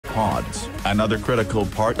pods, another critical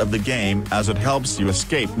part of the game as it helps you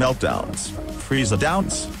escape meltdowns,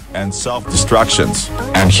 freeze-downs, and self-destructions.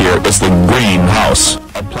 And here is the greenhouse,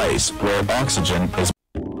 a place where oxygen is.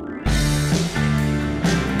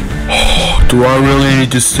 Do I really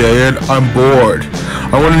need to say it? I'm bored.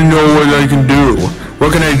 I want to know what I can do.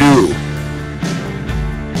 What can I do?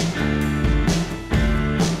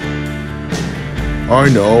 I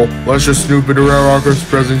know. Let's just snoop into Rare Rocker's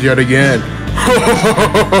presence yet again.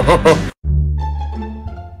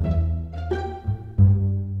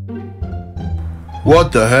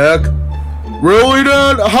 What the heck? Really,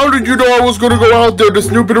 Dad? How did you know I was gonna go out there to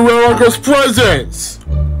snoop into Rare Rocker's presence?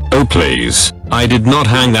 Oh please, I did not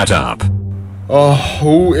hang that up.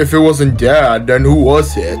 Who? If it wasn't Dad, then who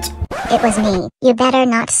was it? It was me. You better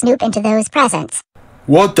not snoop into those presents.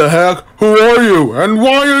 What the heck? Who are you? And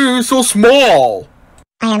why are you so small?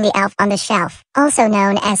 I am the elf on the shelf, also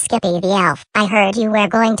known as Skippy the elf. I heard you were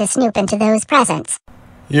going to snoop into those presents.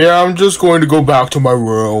 Yeah, I'm just going to go back to my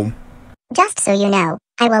room. Just so you know,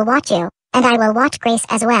 I will watch you, and I will watch Grace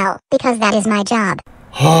as well, because that is my job.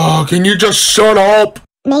 Can you just shut up?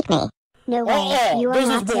 Make me. No way, you are this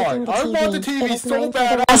not is taking the why. I TV. want the TV It is so mine bad.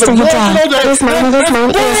 for the rest of the day. It is mine, it is mine,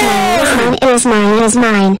 it is mine, it is mine, it is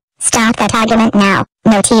mine. Stop that argument now.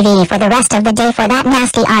 No TV for the rest of the day for that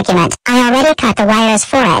nasty argument. I already cut the wires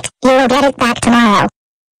for it. You will get it back tomorrow.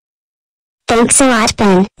 Thanks a lot,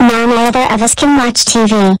 Ben. Now neither of us can watch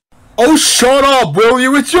TV. Oh, shut up, will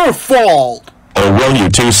you? It's your fault. Or will you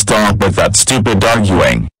two stop with that stupid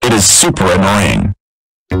arguing? It is super annoying.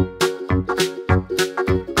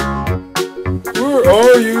 Where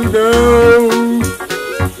are you now?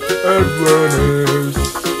 Atlantis.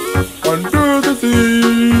 Under the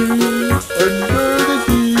sea. Under the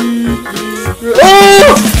sea.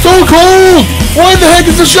 Oh! So cold! Why the heck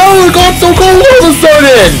is the shower got so cold all of a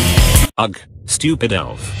sudden? Ugh, stupid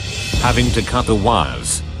elf. Having to cut the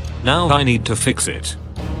wires. Now I need to fix it.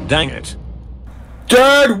 Dang it.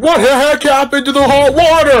 Dad, what the heck happened to the hot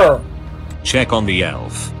water? Check on the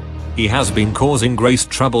elf. He has been causing Grace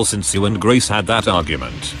trouble since you and Grace had that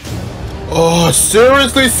argument. Oh,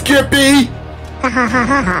 seriously, Skippy? Ha ha ha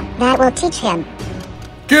ha ha. That will teach him.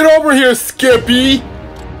 Get over here, Skippy!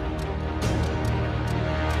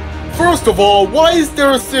 First of all, why is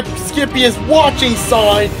there a Skippy is watching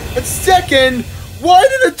sign? And second, why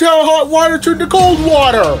did it tell hot water turn to cold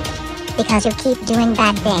water? Because you keep doing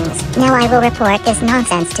bad things. Now I will report this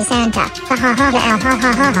nonsense to Santa. Ha ha ha ha ha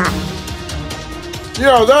ha ha ha.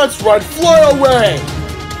 Yeah, that's right, fly away!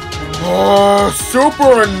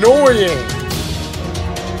 Super annoying!